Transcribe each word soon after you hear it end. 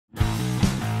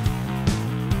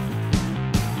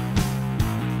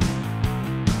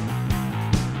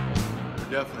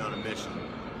definitely on a mission.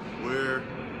 We're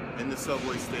in the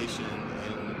subway station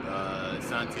in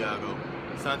Santiago.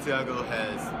 Santiago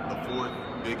has the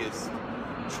 4th biggest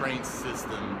train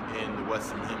system in the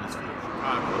Western Hemisphere,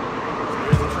 Chicago. So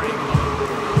there's a train coming.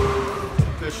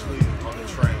 Officially on the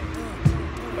train.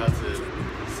 About to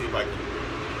see if I can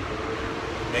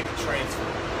make a transfer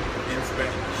in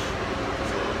Spanish.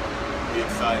 So be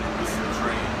excited. This is the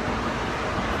train.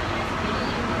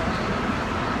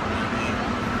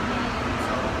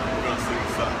 So we're gonna see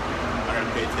what's up. I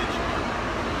gotta pay attention.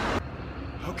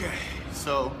 Okay,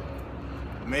 so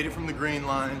I made it from the green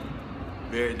line,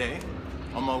 Verde,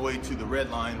 on my way to the red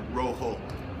line, Rojo.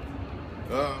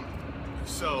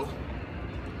 So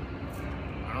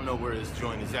I don't know where this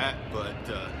joint is at, but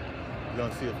we're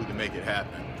gonna see if we can make it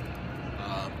happen.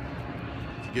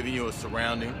 Giving you a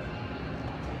surrounding.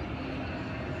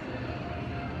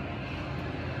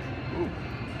 Ooh.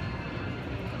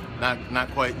 Not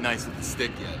quite nice with the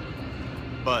stick yet,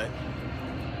 but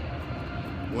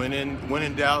when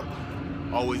in doubt,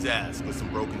 always ask with some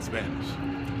broken Spanish.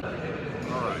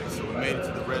 All right, so we made it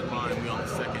to the red line. We're on the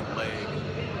 2nd leg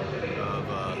of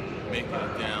making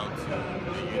it down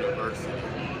to the university.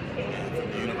 And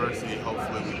from the university,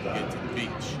 hopefully we can get to the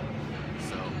beach.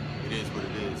 So it is what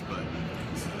it is, but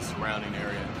this is the surrounding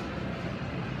area.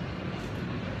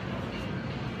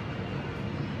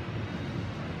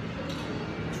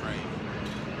 Train.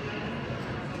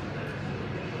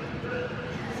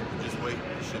 So just wait,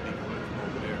 it should be coming from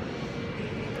over there.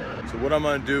 So what I'm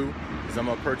gonna do is I'm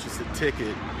gonna purchase a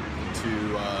ticket to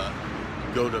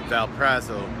go to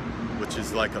Valparaiso, which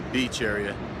is like a beach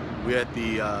area. We're at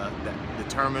the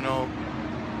terminal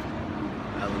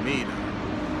Alameda.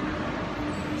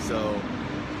 So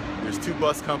there's 2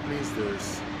 bus companies.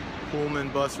 There's Pullman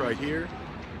bus right here,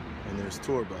 and there's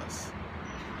tour bus.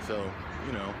 So,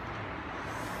 you know,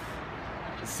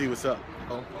 let's see what's up.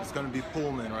 Oh, it's gonna be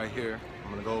Pullman right here.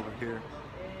 I'm gonna go over here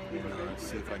and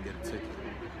see if I can get a ticket.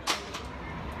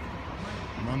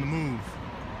 I'm on the move.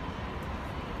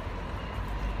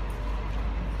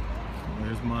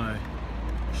 There's my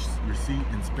receipt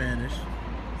in Spanish.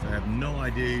 So I have no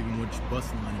idea even which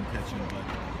bus line I'm catching, but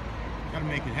gotta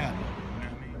make it happen. You know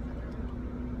what I mean?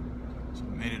 So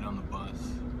I made it on the bus.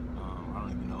 I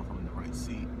don't even know if I'm in the right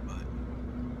seat, but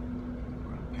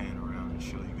we're gonna pan around and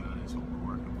show you guys what we're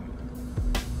working with.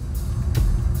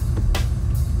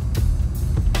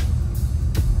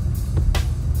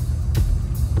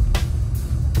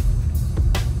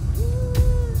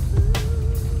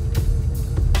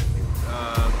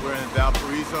 We're in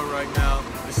Valparaiso right now.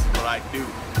 This is what I do.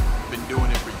 Been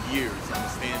doing it for years,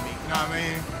 understand me? You know what I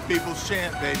mean? People's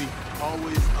chant, baby.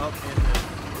 Always up in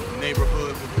the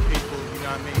neighborhood with the people, you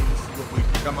know what I mean? This is what we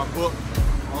got my book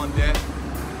on deck.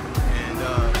 And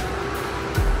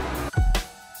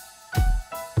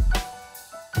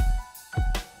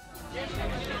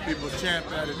people's chant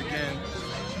at it again.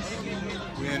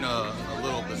 We're in a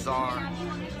little bazaar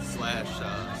slash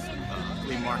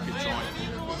flea market joint.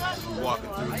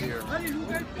 Walking through here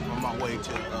on my way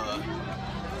to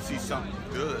see something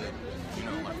good, you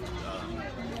know, like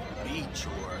beach,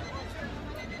 or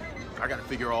I gotta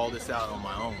figure all this out on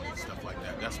my own and stuff like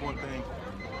that. That's one thing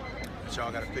that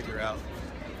y'all gotta figure out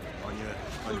on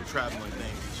your traveling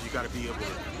things. You gotta be able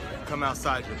to come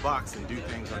outside your box and do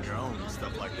things on your own and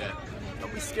stuff like that.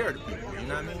 Don't be scared of people, you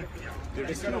know what I mean? They're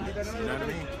just humans, you know what I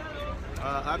mean?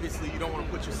 Obviously you don't want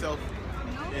to put yourself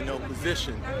in no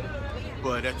position,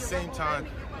 but at the same time,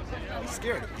 be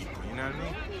scared of people, you know what I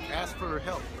mean? Ask for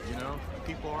help, you know?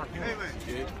 People are humans,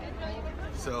 you dig?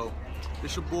 So,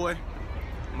 it's your boy.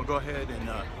 I'm gonna go ahead and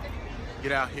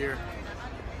get out here,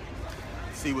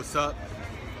 see what's up.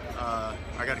 I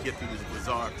gotta get through this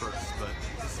bazaar first, but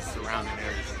this is surrounding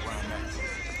areas of where I'm at.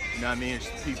 You know what I mean? It's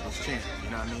the people's chant, you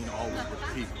know what I mean? Always with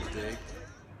the people, dig?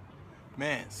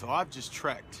 Man, so I've just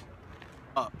trekked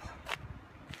up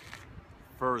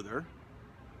further,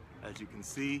 as you can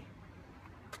see,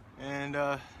 and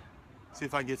see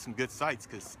if I can get some good sights,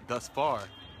 because thus far,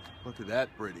 look at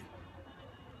that pretty.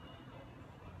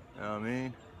 You know what I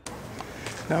mean?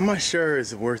 Now I'm not sure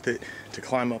is it worth it to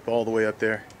climb up all the way up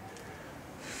there.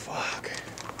 Fuck.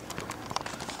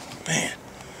 Man,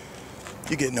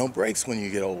 you get no breaks when you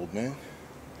get old, man.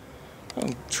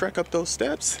 Trek up those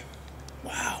steps.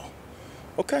 Wow.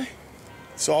 Okay.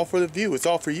 It's all for the view. It's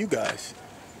all for you guys.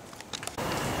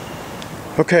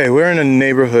 Okay, we're in a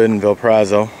neighborhood in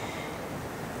Valparaiso.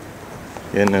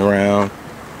 Getting around,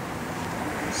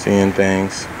 seeing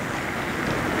things.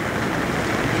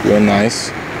 Real nice.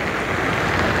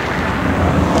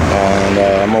 And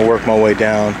I'm gonna work my way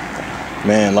down.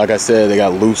 Man, like I said, they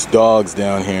got loose dogs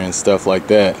down here and stuff like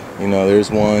that. You know, there's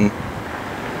one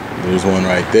There's one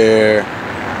right there.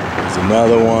 There's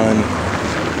another one.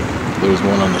 There's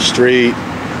one on the street.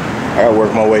 I gotta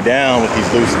work my way down with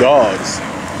these loose dogs.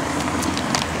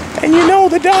 And you know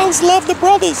the dogs love the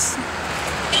brothers.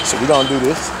 So we're gonna do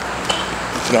this.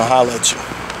 We're gonna holler at you.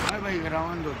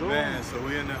 Man, so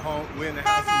we're in the house of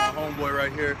my homeboy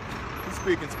right here. He's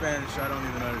speaking Spanish. I don't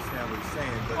even understand what he's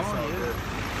saying, but it's all good.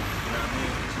 You know what I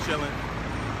mean? He's chilling.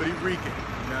 But he's reeking.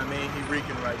 You know what I mean? He's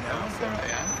reeking right now. So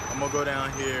I'm gonna go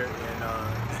down here and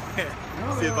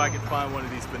see if I can find one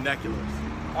of these funiculars.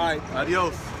 Alright,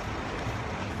 adios.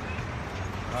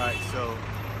 Alright, so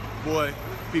boy,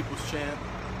 people's champ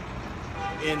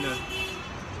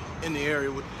in the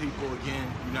area with the people again,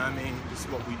 you know what I mean? This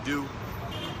is what we do.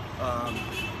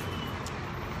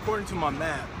 According to my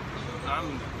map,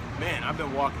 I've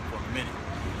been walking for a minute.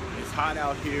 It's hot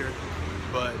out here,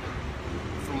 but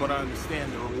from what I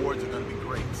understand, the rewards are gonna be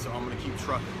great. So I'm gonna keep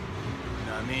trucking, you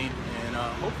know what I mean? And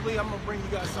hopefully I'm gonna bring you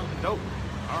guys something dope.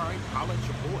 All right, holla at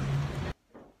your boy.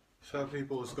 So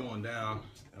people, it's going down.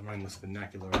 I'm running this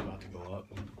funicular about to go up.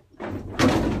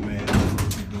 Man,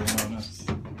 doing on us.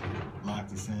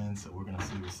 Locked us in, so we're gonna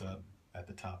see what's up at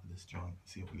the top of this joint.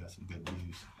 See if we got some good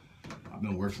views. I've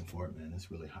been working for it, man.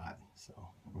 It's really hot, so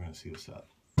we're gonna see what's up.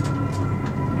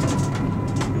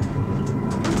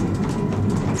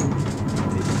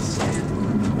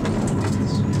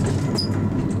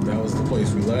 That was the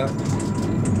place we left.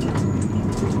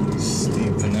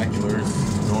 Steep funiculars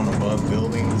going above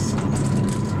buildings.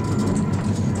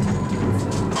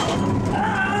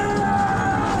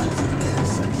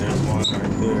 There's one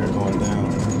right there going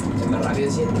down.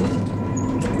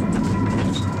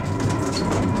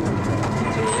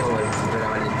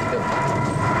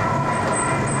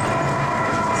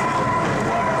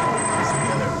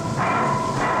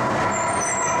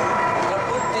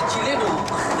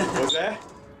 What's that?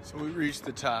 So we reached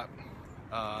the top.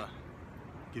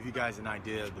 Give you guys an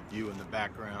idea of the view in the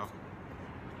background.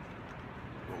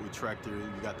 What we trekked through.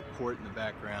 You got the port in the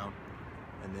background,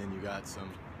 and then you got some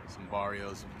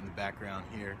barrios in the background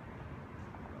here.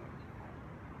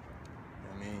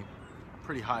 I mean,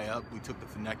 pretty high up. We took the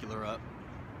funicular up.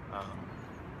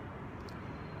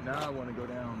 Now I want to go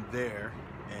down there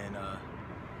and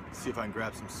see if I can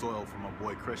grab some soil from my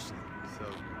boy Christian. So,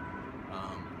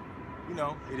 you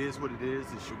know, it is what it is.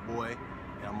 It's your boy,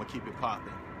 and I'm gonna keep it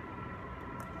popping.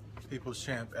 People's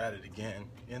champ at it again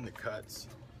in the cuts,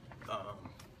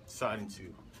 deciding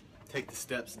to take the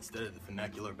steps instead of the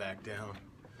funicular back down,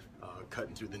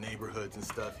 cutting through the neighborhoods and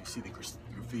stuff. You see the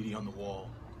graffiti on the wall,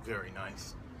 very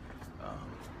nice.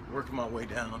 Working my way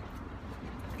down.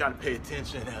 Got to pay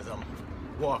attention as I'm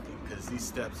walking because these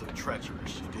steps are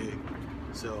treacherous, you dig?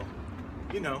 So,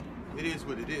 you know, it is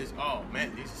what it is. Oh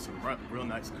man, these are some real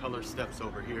nice color steps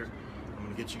over here. I'm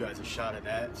gonna get you guys a shot of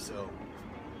that. So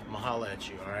I'm gonna holla at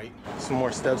you, all right? Some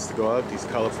more steps to go up, these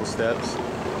colorful steps.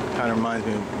 Kind of reminds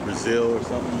me of Brazil or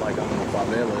something, like I'm in the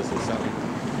favelas or something.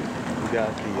 We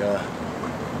got the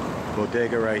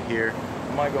bodega right here.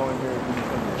 I might go in here and get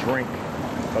something to drink,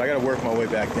 but I gotta work my way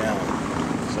back down.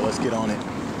 So let's get on it.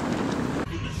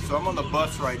 So I'm on the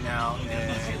bus right now,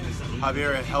 and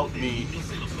Javier had helped me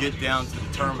get down to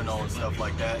the terminal and stuff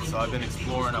like that. So I've been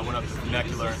exploring. I went up to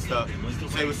Funicular and stuff.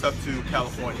 Say what's up to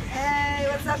California. Hey,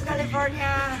 what's up,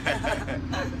 California?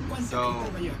 So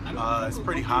it's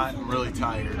pretty hot. I'm really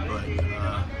tired, but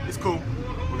it's cool.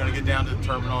 We're gonna get down to the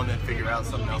terminal and then figure out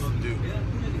something else to do.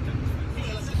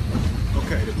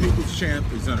 Okay, the People's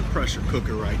Champ is on a pressure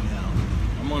cooker right now.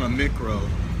 I'm on a micro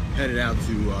headed out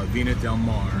to Vina del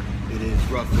Mar. It is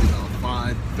roughly about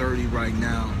 5:30 right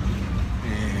now,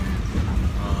 and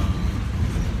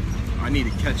I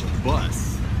need to catch a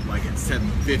bus like at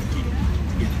 7:50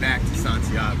 to get back to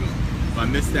Santiago. If I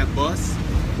miss that bus,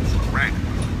 it's a wrap.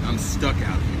 I'm stuck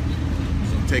out here.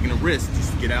 So I'm taking a risk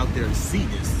just to get out there to see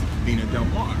this Vina del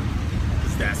Mar,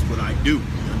 because that's what I do.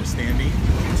 You understand me?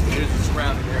 So here's the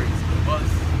surrounding areas of the bus.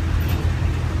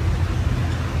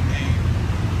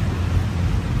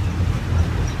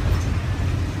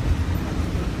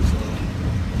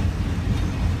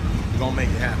 Gonna make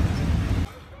it happen.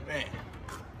 Man,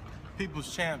 People's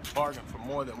Champ bargained for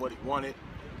more than what he wanted.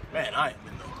 Man, I am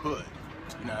in the hood.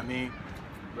 You know what I mean?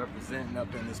 Representing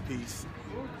up in this piece.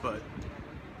 But,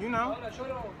 you know,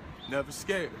 never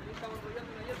scared.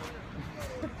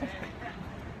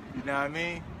 You know what I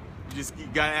mean? You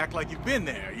gotta act like you've been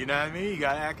there. You know what I mean? You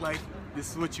gotta act like this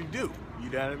is what you do.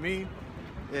 You know what I mean?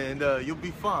 And you'll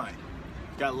be fine.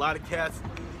 Got a lot of cats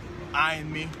eyeing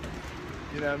me.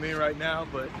 You know what I mean right now,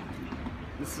 but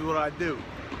this is what I do,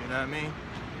 you know what I mean?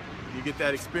 You get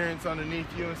that experience underneath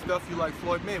you and stuff, you like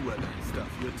Floyd Mayweather and stuff.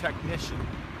 You're a technician,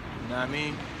 you know what I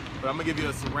mean? But I'm gonna give you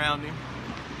a surrounding,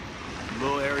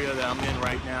 little area that I'm in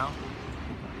right now.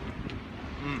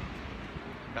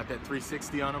 Got that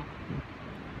 360 on them.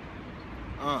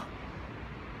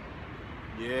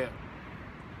 Yeah.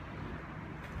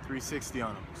 360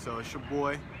 on them. So it's your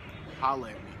boy. Holla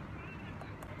at me.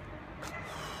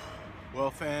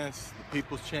 Well, fans, the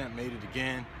People's Champ made it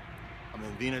again. I'm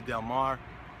in Vina del Mar,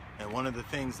 and one of the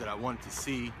things that I wanted to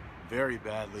see very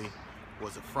badly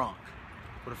was a franc.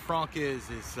 What a franc is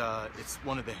it's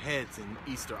one of the heads in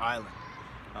Easter Island,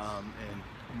 and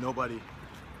nobody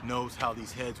knows how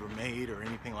these heads were made or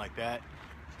anything like that,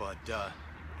 but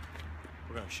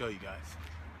we're gonna show you guys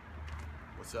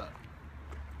what's up.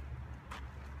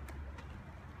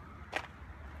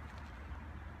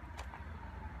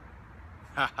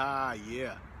 Haha,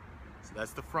 yeah. So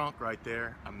that's the franc right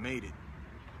there. I made it.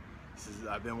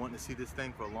 I've been wanting to see this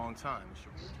thing for a long time.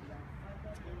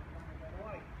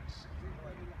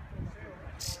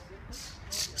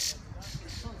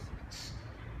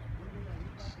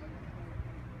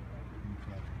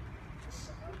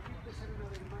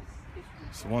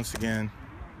 So once again,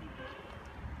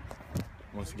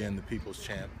 the People's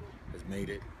Champ has made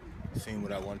it. Seen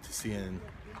what I wanted to see in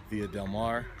Villa del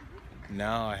Mar.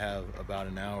 Now I have about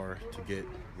an hour to get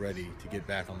ready to get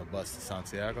back on the bus to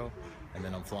Santiago, and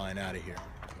then I'm flying out of here.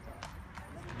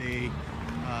 De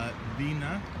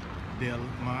Vina del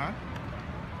Mar,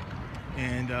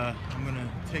 and I'm gonna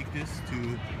take this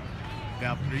to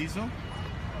Valparaiso,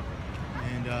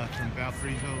 and from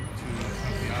Valparaiso to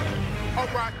Santiago. All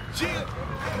right,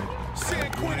 yeah.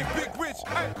 San Quentin, Big Rich.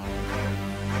 Hey,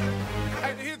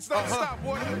 hey, the hits don't stop,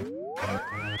 boy.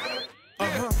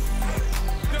 Yeah.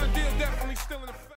 Definitely still in the